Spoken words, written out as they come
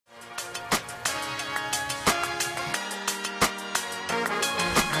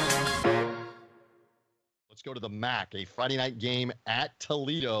go to the MAC, a Friday night game at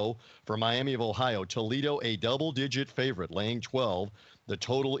Toledo for Miami of Ohio. Toledo, a double-digit favorite, laying 12. The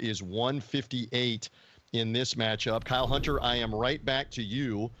total is 158 in this matchup. Kyle Hunter, I am right back to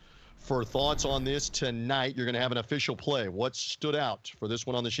you for thoughts on this tonight. You're going to have an official play. What stood out for this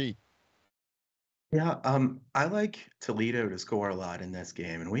one on the sheet? Yeah, I like Toledo to score a lot in this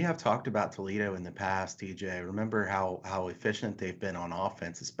game, and we have talked about Toledo in the past, TJ. Remember how efficient they've been on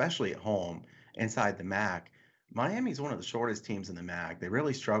offense, especially at home inside the MAC. Miami's one of the shortest teams in the MAC. They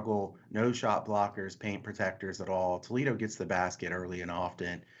really struggle, no shot blockers, paint protectors at all. Toledo gets the basket early and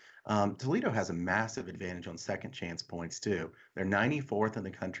often. Toledo has a massive advantage on second chance points too. They're 94th in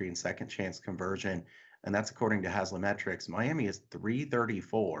the country in second chance conversion, and that's according to Haslametrics. Miami is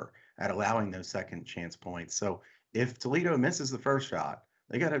 334 at allowing those second chance points. So if Toledo misses the first shot,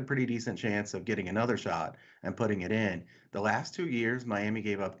 they got a pretty decent chance of getting another shot and putting it in. The last 2 years, Miami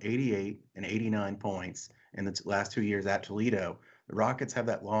gave up 88 and 89 points in the last 2 years at Toledo. The Rockets have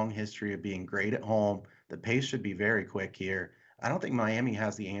that long history of being great at home. The pace should be very quick here. I don't think Miami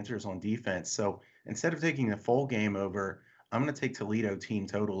has the answers on defense. So instead of taking the full game over, I'm going to take Toledo team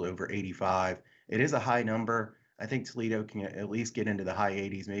total over 85. It is a high number. I think Toledo can at least get into the high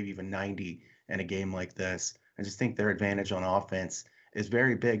 80s, maybe even 90 in a game like this. I just think their advantage on offense is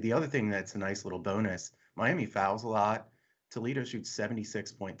very big. The other thing that's a nice little bonus, Miami fouls a lot. Toledo shoots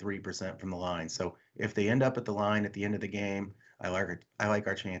 76.3% from the line. So if they end up at the line at the end of the game, I like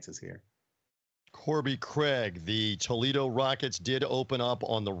our chances here. Corby Craig, the Toledo Rockets did open up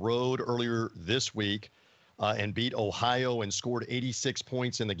on the road earlier this week and beat Ohio and scored 86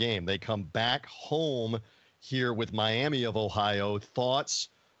 points in the game. They come back home here with Miami of Ohio. Thoughts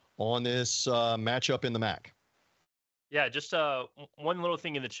on this matchup in the MAC? Yeah, just one little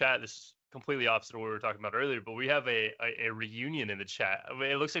thing in the chat. This is completely opposite of what we were talking about earlier, but we have a reunion in the chat. I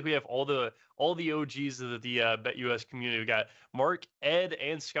mean, it looks like we have all the OGs of the BetUS community. We got Mark, Ed,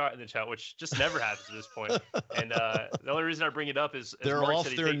 and Scott in the chat, which just never happens at this point. And the only reason I bring it up is they're Mark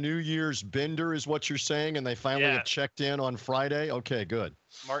off their New Year's bender, is what you're saying, and they finally have checked in on Friday. Okay, good.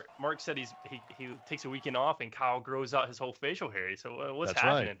 Mark said he takes a weekend off, and Kyle grows out his whole facial hair. So what's That's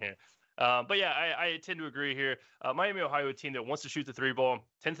happening right here? But yeah, I tend to agree here. Miami, Ohio, a team that wants to shoot the three ball,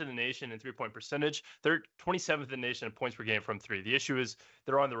 10th in the nation in three-point percentage. They're 27th in the nation in points per game from three. The issue is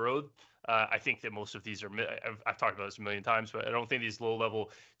they're on the road. I think that most of these are, I've talked about this a million times, but I don't think these low-level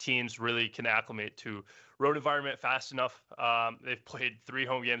teams really can acclimate to road environment fast enough. They've played 3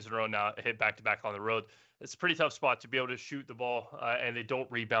 home games in a row now, hit back-to-back on the road. It's a pretty tough spot to be able to shoot the ball, and they don't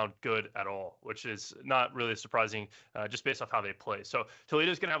rebound good at all, which is not really surprising just based off how they play. So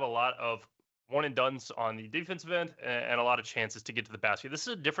Toledo's going to have a lot of one-and-dones on the defensive end and a lot of chances to get to the basket. This is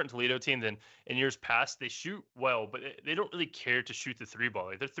a different Toledo team than in years past. They shoot well, but they don't really care to shoot the three ball.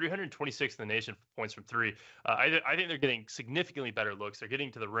 Like, they're 326th in the nation for points from three. I think they're getting significantly better looks. They're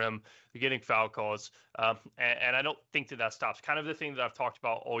getting to the rim. They're getting foul calls. And I don't think that stops. Kind of the thing that I've talked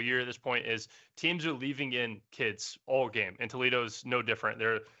about all year at this point is teams are leaving in kids all game, and Toledo's no different.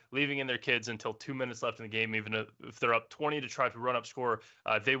 They're leaving in their kids until 2 minutes left in the game, even if they're up 20 to try to run up score.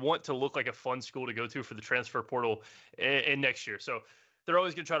 They want to look like a fun school to go to for the transfer portal in next year. So they're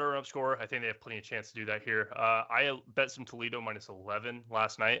always going to try to run up score. I think they have plenty of chance to do that here. I bet some Toledo minus 11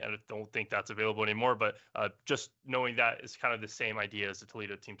 last night. I don't think that's available anymore, but just knowing that is kind of the same idea as the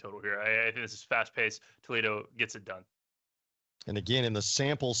Toledo team total here. I think this is fast-paced. Toledo gets it done. And again, in the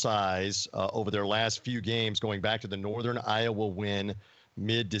sample size over their last few games, going back to the Northern Iowa win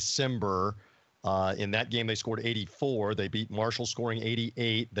mid-December, in that game they scored 84. They beat Marshall scoring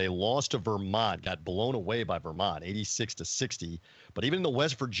 88. They lost to Vermont, got blown away by Vermont, 86-60. But even in the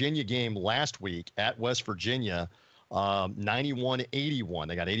West Virginia game last week at West Virginia, 91-81.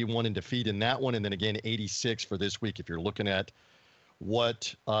 They got 81 in defeat in that one, and then again 86 for this week. If you're looking at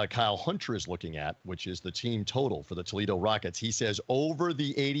what Kyle Hunter is looking at, which is the team total for the Toledo Rockets, he says over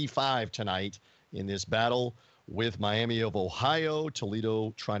the 85 tonight in this battle with Miami of Ohio.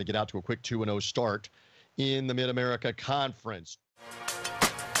 Toledo trying to get out to a quick 2-0 start in the Mid-America Conference.